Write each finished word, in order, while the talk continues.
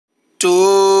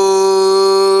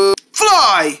Fly!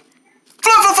 Fly,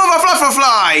 fly, fly, fly, fly,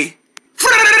 fly!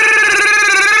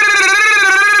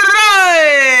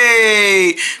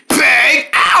 Bang!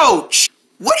 Ouch!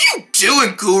 What are you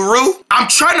doing, Guru? I'm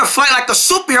trying to fly like a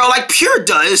superhero like Pure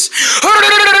does.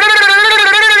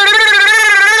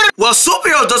 Well,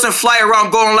 superhero doesn't fly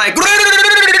around going like...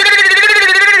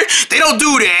 They don't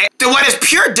do that. Then why does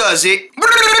Pure does it?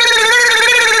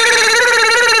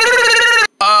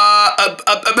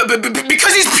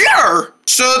 Because he's pure.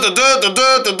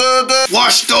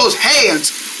 Wash those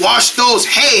hands. Wash those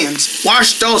hands.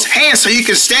 Wash those hands so you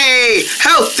can stay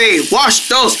healthy. Wash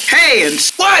those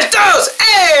hands. Wash those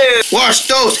hands. Wash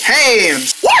those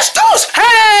hands. Wash those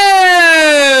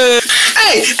hands.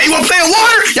 Hey, you wanna play in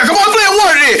water? Yeah, come on, play in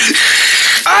water then.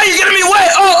 Ah, you're getting me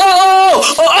wet. Oh.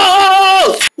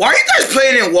 Why are you guys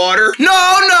playing in water?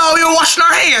 No, we were washing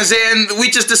our hands and we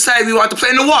just decided we wanted to play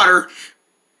in the water.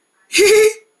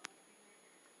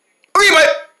 Okay,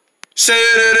 mate.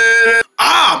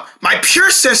 My pure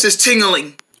sense is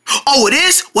tingling. Oh, it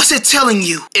is? What's it telling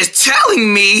you? It's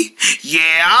telling me.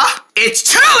 Yeah, it's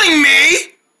telling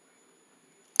me.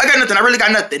 I got nothing. I really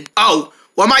got nothing. Oh,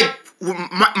 well,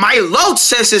 my load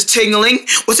sense is tingling.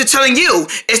 What's it telling you?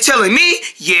 It's telling me.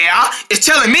 Yeah, it's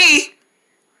telling me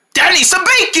that I need some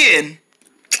bacon.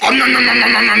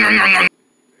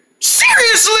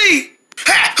 Seriously?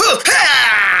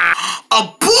 A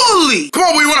bully! Come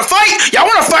on, we wanna fight? Y'all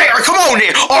wanna fight? Alright, come on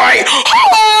then. Alright.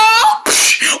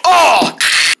 Oh!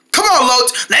 Come on,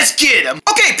 Lodes. Let's get him.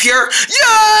 Okay, Pure.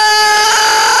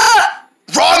 Yeah!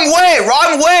 Wrong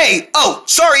way. Oh,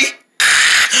 sorry.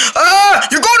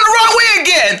 You're going the wrong way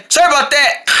again. Sorry about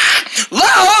that.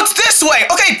 Lodes, this way.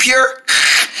 Okay, Pure.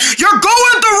 You're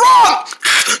going the wrong.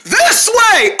 This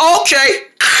way. Okay.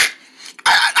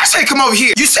 I say come over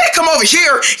here. You say come over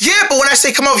here. Yeah, but when I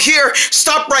say come over here,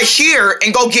 stop right here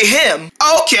and go get him.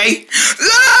 Okay.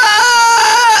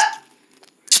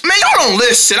 Man, y'all don't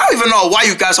listen. I don't even know why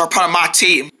you guys are part of my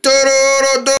team.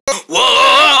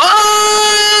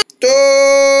 Whoa.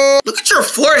 Look at your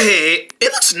forehead.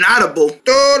 It looks notable.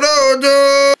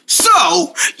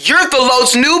 So, you're the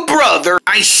Lode's new brother.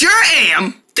 I sure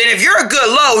am. Then if you're a good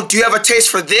Lode, do you have a taste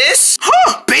for this?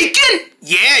 Huh, bacon?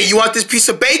 Yeah, you want this piece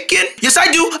of bacon? Yes, I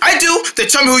do. Then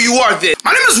tell me who you are then.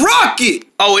 My name is Rocket.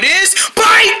 Oh, it is?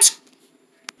 Bite!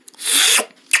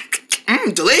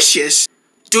 Delicious.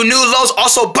 Do new Lodes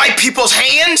also bite people's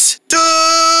hands?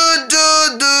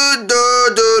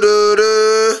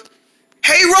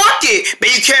 Hey, Rocket, but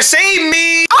you can't save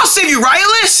me. I'll save you,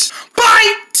 Rylus.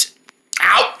 Bite!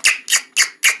 Ow.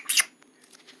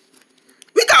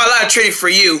 We got a lot of training for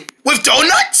you. With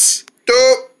donuts?